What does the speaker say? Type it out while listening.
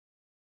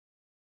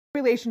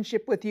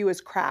Relationship with you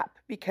is crap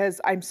because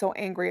I'm so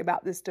angry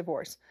about this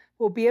divorce.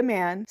 Well, be a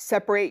man,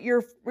 separate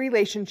your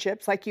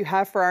relationships like you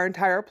have for our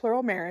entire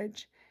plural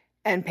marriage,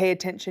 and pay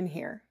attention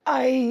here.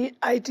 I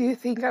do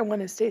think I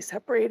want to stay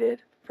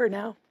separated for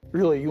now.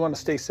 Really, you want to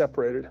stay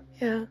separated?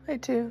 Yeah, I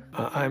do.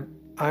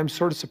 I'm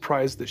sort of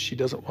surprised that she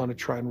doesn't want to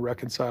try and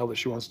reconcile, that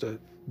she wants to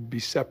be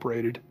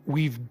separated.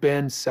 We've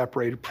been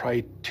separated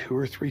probably 2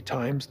 or 3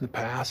 times in the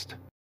past.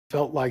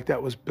 Felt like that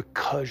was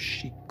because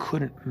she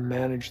couldn't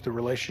manage the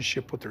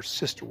relationship with her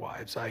sister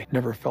wives. I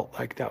never felt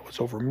like that was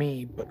over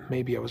me, but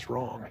maybe I was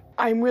wrong.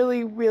 I'm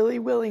really, really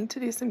willing to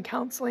do some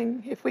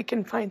counseling if we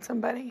can find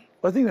somebody.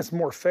 Well, I think that's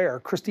more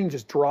fair. Christine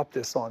just dropped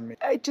this on me.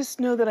 I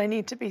just know that I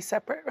need to be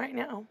separate right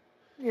now,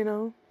 you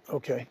know?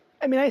 Okay.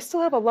 I mean, I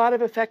still have a lot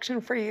of affection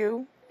for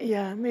you.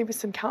 Yeah, maybe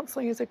some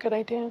counseling is a good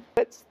idea.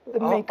 But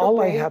All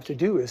I have to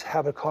do is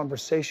have a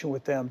conversation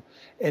with them.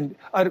 And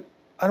I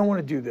don't want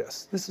to do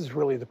this. This is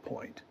really the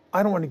point.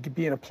 I don't want to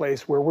be in a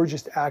place where we're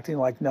just acting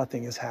like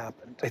nothing has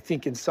happened. I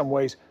think in some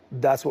ways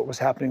that's what was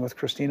happening with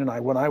Christine and I.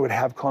 When I would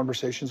have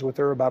conversations with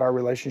her about our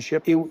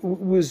relationship, it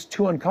was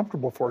too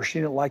uncomfortable for her. She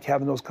didn't like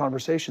having those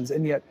conversations.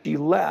 And yet she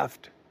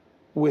left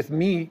with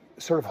me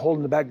sort of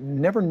holding the bag,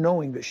 never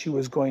knowing that she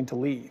was going to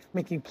leave,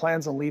 making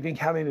plans on leaving,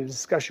 having a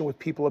discussion with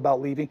people about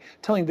leaving,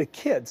 telling the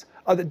kids,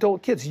 the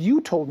adult kids, you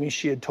told me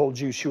she had told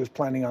you she was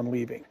planning on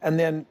leaving. And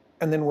then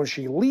when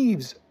she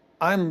leaves,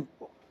 I'm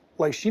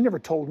like, she never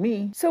told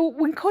me. So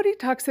when Kody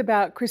talks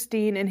about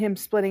Christine and him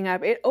splitting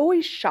up, it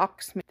always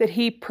shocks me that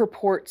he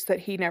purports that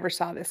he never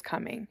saw this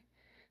coming.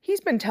 He's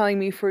been telling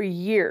me for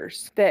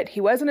years that he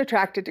wasn't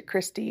attracted to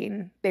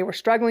Christine. They were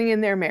struggling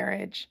in their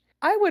marriage.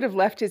 I would have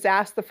left his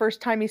ass the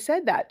first time he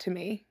said that to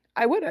me.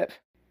 I would have.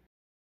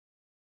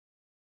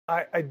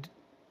 I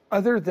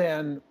other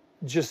than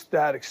just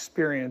that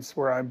experience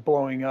where I'm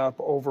blowing up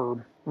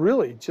over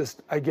really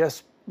just, I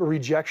guess,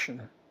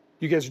 rejection.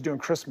 You guys are doing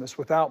Christmas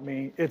without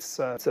me. It's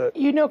a...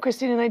 You know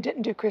Christine and I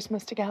didn't do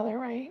Christmas together,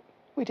 right?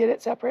 We did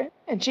it separate,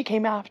 and she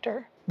came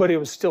after. But it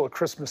was still a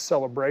Christmas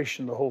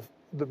celebration,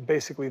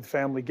 basically the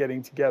family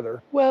getting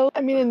together. Well,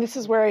 I mean, and this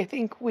is where I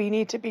think we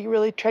need to be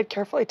really tread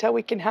carefully till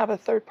we can have a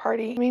third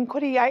party. I mean,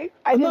 Kody,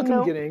 I'm not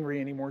going to get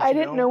angry anymore. I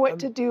didn't know what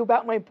to do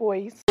about my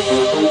boys.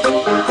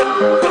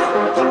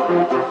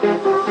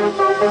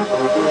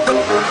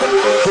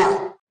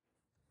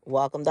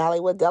 Welcome to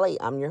Hollywood Deli.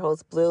 I'm your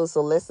host, Blue.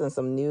 So listen,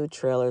 some new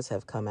trailers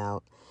have come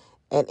out.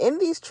 And in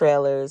these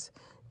trailers,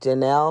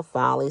 Janelle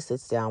finally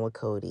sits down with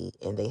Kody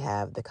and they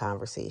have the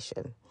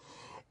conversation.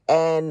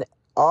 And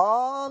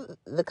all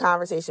the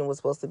conversation was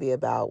supposed to be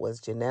about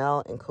was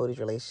Janelle and Kody's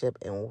relationship.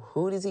 And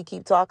who does he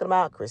keep talking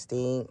about?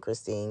 Christine.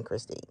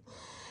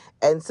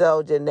 And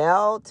so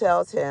Janelle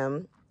tells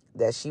him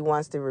that she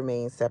wants to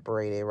remain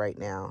separated right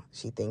now.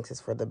 She thinks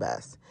it's for the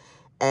best.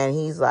 And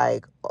he's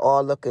like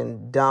all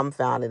looking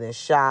dumbfounded and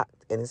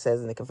shocked. And it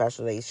says in the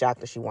confessional that he's shocked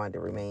that she wanted to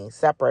remain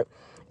separate.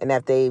 And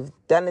that they've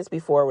done this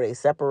before where they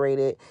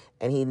separated.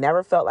 And he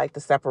never felt like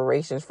the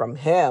separations from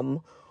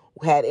him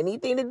had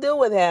anything to do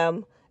with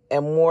him.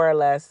 And more or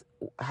less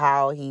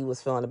how he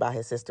was feeling about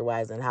his sister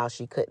wives and how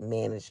she couldn't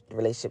manage the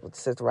relationship with the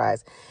sister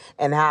wives.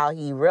 And how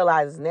he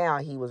realizes now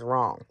he was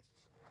wrong.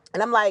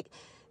 And I'm like,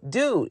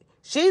 dude,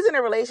 she's in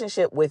a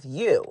relationship with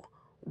you.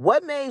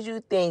 What made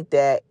you think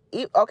that,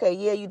 okay,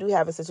 yeah, you do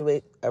have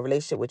a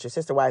relationship with your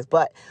sister wives,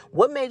 but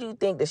what made you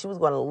think that she was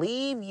going to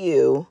leave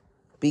you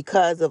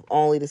because of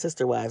only the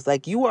sister wives?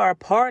 Like, you are a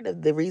part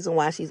of the reason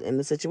why she's in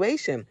the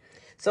situation.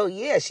 So,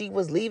 yeah, she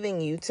was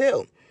leaving you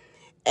too.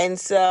 And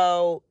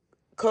so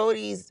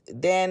Kody's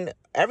then,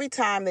 every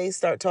time they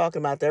start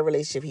talking about their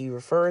relationship, he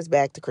refers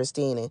back to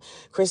Christine. And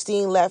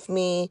Christine left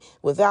me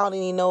without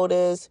any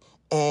notice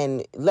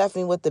and left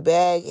me with the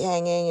bag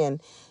hanging.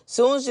 And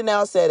soon as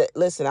Janelle said,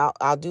 listen,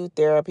 I'll do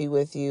therapy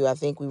with you. I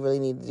think we really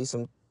need to do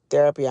some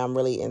therapy. I'm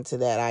really into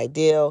that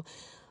ideal.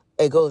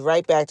 It goes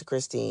right back to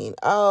Christine.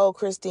 Oh,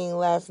 Christine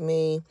left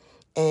me.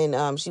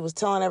 And she was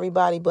telling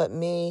everybody but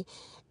me.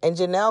 And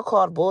Janelle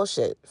called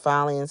bullshit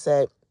finally and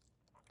said,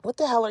 what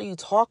the hell are you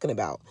talking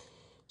about?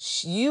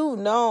 You've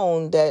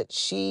known that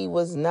she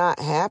was not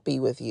happy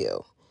with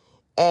you.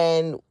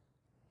 And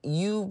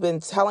you've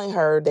been telling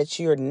her that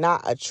you're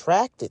not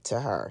attracted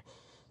to her.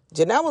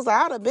 Janelle was like,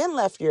 I would have been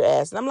left your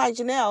ass. And I'm like,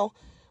 Janelle,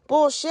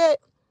 bullshit.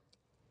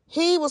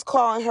 He was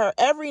calling her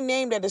every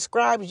name that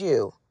describes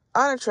you.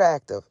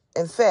 Unattractive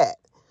and fat.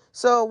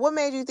 So what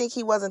made you think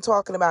he wasn't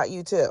talking about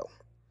you too?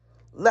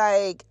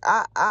 Like,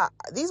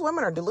 these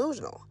women are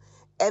delusional.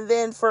 And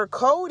then for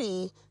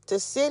Kody to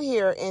sit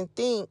here and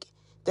think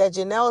that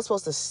Janelle is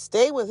supposed to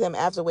stay with him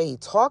after the way he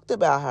talked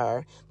about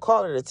her,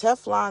 called her the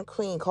Teflon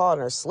queen, calling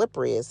her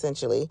slippery,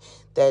 essentially,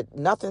 that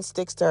nothing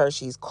sticks to her,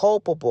 she's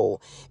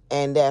culpable,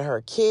 and that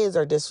her kids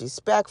are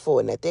disrespectful,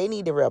 and that they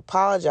need to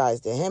apologize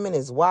to him and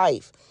his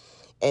wife,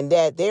 and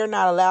that they're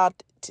not allowed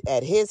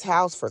at his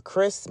house for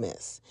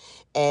Christmas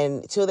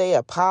until they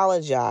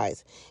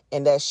apologize,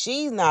 and that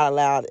she's not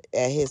allowed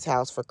at his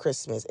house for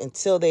Christmas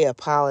until they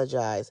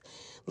apologize.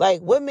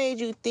 Like, what made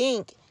you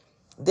think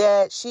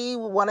that she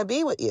would want to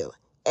be with you?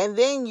 And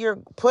then you're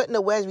putting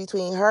a wedge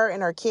between her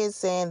and her kids,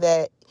 saying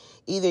that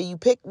either you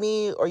pick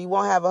me or you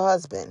won't have a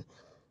husband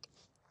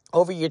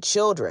over your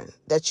children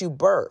that you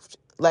birthed.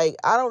 Like,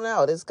 I don't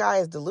know. This guy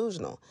is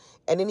delusional.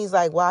 And then he's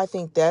like, well, I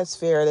think that's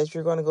fair that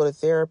you're going to go to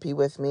therapy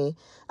with me.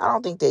 I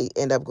don't think they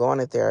end up going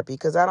to therapy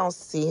because I don't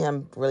see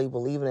him really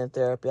believing in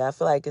therapy. I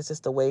feel like it's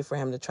just a way for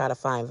him to try to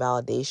find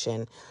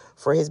validation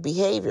for his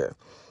behavior.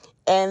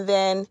 And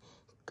then,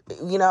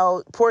 you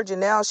know, poor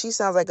Janelle, she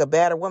sounds like a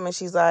battered woman.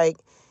 She's like,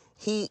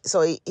 he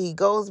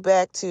goes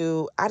back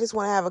to, I just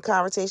want to have a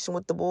conversation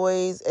with the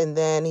boys. And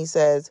then he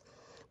says,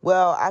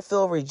 well, I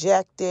feel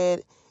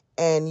rejected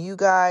and you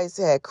guys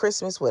had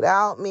Christmas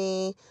without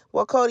me.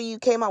 Well, Kody, you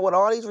came out with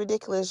all these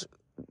ridiculous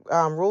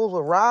rules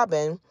with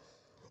Robin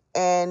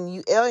and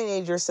you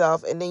alienated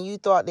yourself, and then you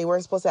thought they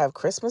weren't supposed to have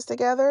Christmas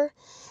together.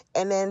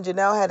 And then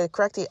Janelle had to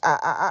correct it.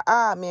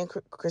 Me and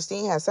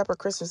Christine had separate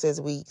Christmases.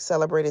 We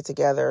celebrated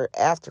together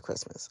after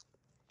Christmas.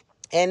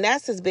 And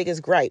that's his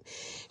biggest gripe.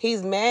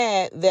 He's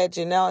mad that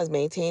Janelle is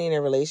maintaining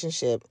a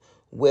relationship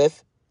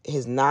with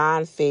his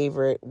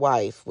non-favorite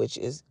wife, which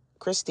is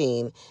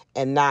Christine,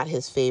 and not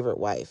his favorite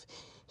wife.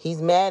 He's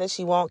mad that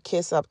she won't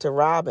kiss up to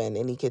Robin,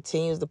 and he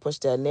continues to push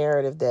that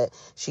narrative that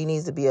she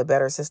needs to be a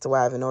better sister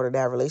wife in order to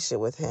have a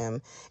relationship with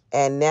him.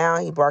 And now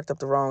he barked up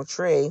the wrong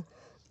tree,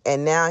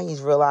 and now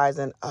he's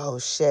realizing, oh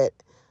shit,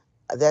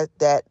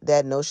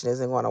 that notion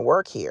isn't going to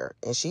work here,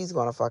 and she's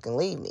going to fucking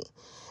leave me.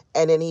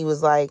 And then he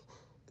was like,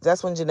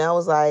 that's when Janelle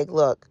was like,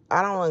 look,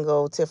 I don't want to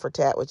go tit for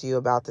tat with you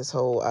about this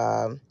whole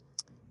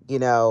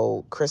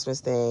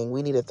Christmas thing.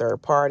 We need a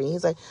third party.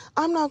 He's like,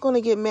 I'm not going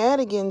to get mad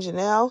again,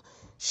 Janelle.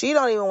 She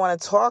don't even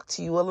want to talk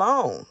to you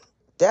alone.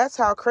 That's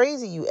how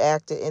crazy you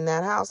acted in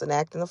that house and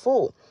acting a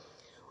fool.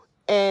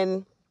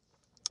 And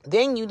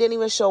then you didn't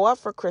even show up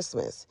for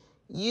Christmas.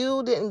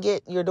 You didn't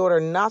get your daughter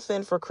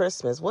nothing for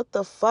Christmas. What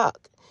the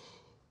fuck?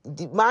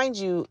 Mind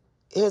you,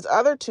 his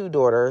other two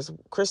daughters,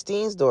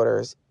 Christine's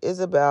daughters,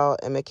 Isabel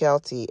and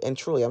McKelty, and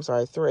Truly, I'm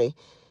sorry, 3,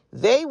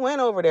 they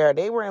went over there.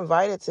 They were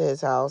invited to his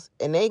house,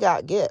 and they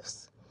got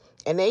gifts.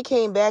 And they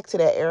came back to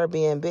that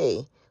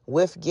Airbnb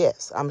with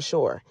gifts, I'm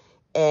sure.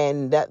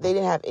 And that they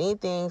didn't have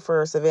anything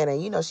for Savannah.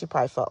 You know, she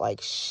probably felt like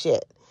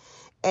shit.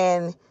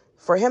 And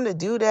for him to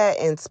do that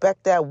and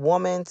expect that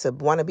woman to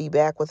want to be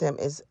back with him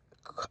is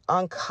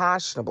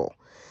unconscionable.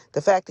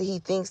 The fact that he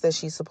thinks that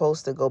she's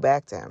supposed to go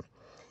back to him.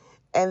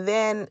 And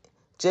then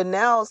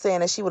Janelle saying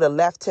that she would have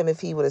left him if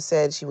he would have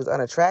said she was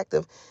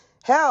unattractive.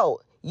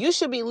 Hell, you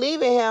should be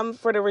leaving him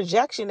for the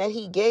rejection that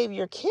he gave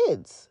your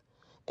kids.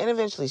 And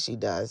eventually she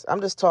does.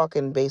 I'm just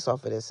talking based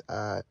off of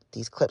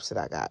these clips that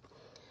I got.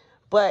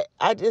 But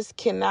I just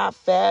cannot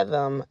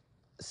fathom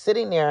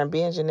sitting there and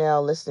being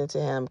Janelle, listening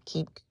to him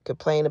keep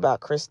complaining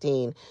about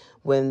Christine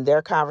when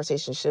their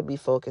conversation should be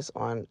focused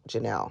on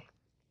Janelle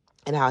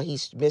and how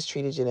he's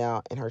mistreated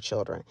Janelle and her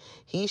children.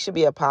 He should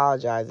be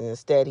apologizing.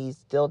 Instead, he's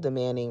still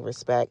demanding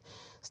respect,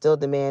 still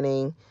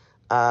demanding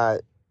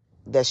that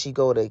she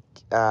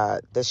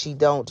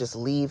don't just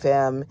leave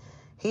him.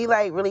 He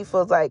really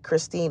feels like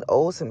Christine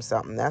owes him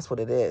something. That's what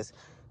it is.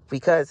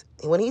 Because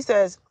when he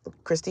says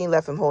Christine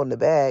left him holding the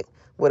bag,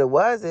 what it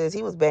was is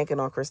he was banking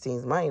on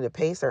Christine's money to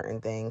pay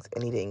certain things,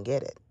 and he didn't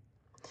get it.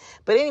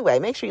 But anyway,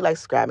 make sure you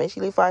subscribe. Make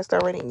sure you leave 5-star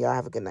rating, and y'all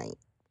have a good night.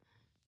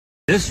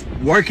 This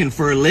working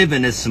for a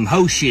living is some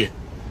hoe shit.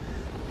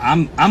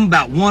 I'm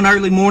about one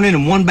early morning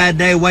and one bad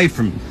day away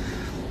from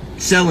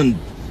selling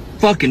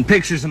fucking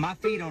pictures of my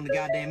feet on the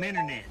goddamn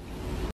internet.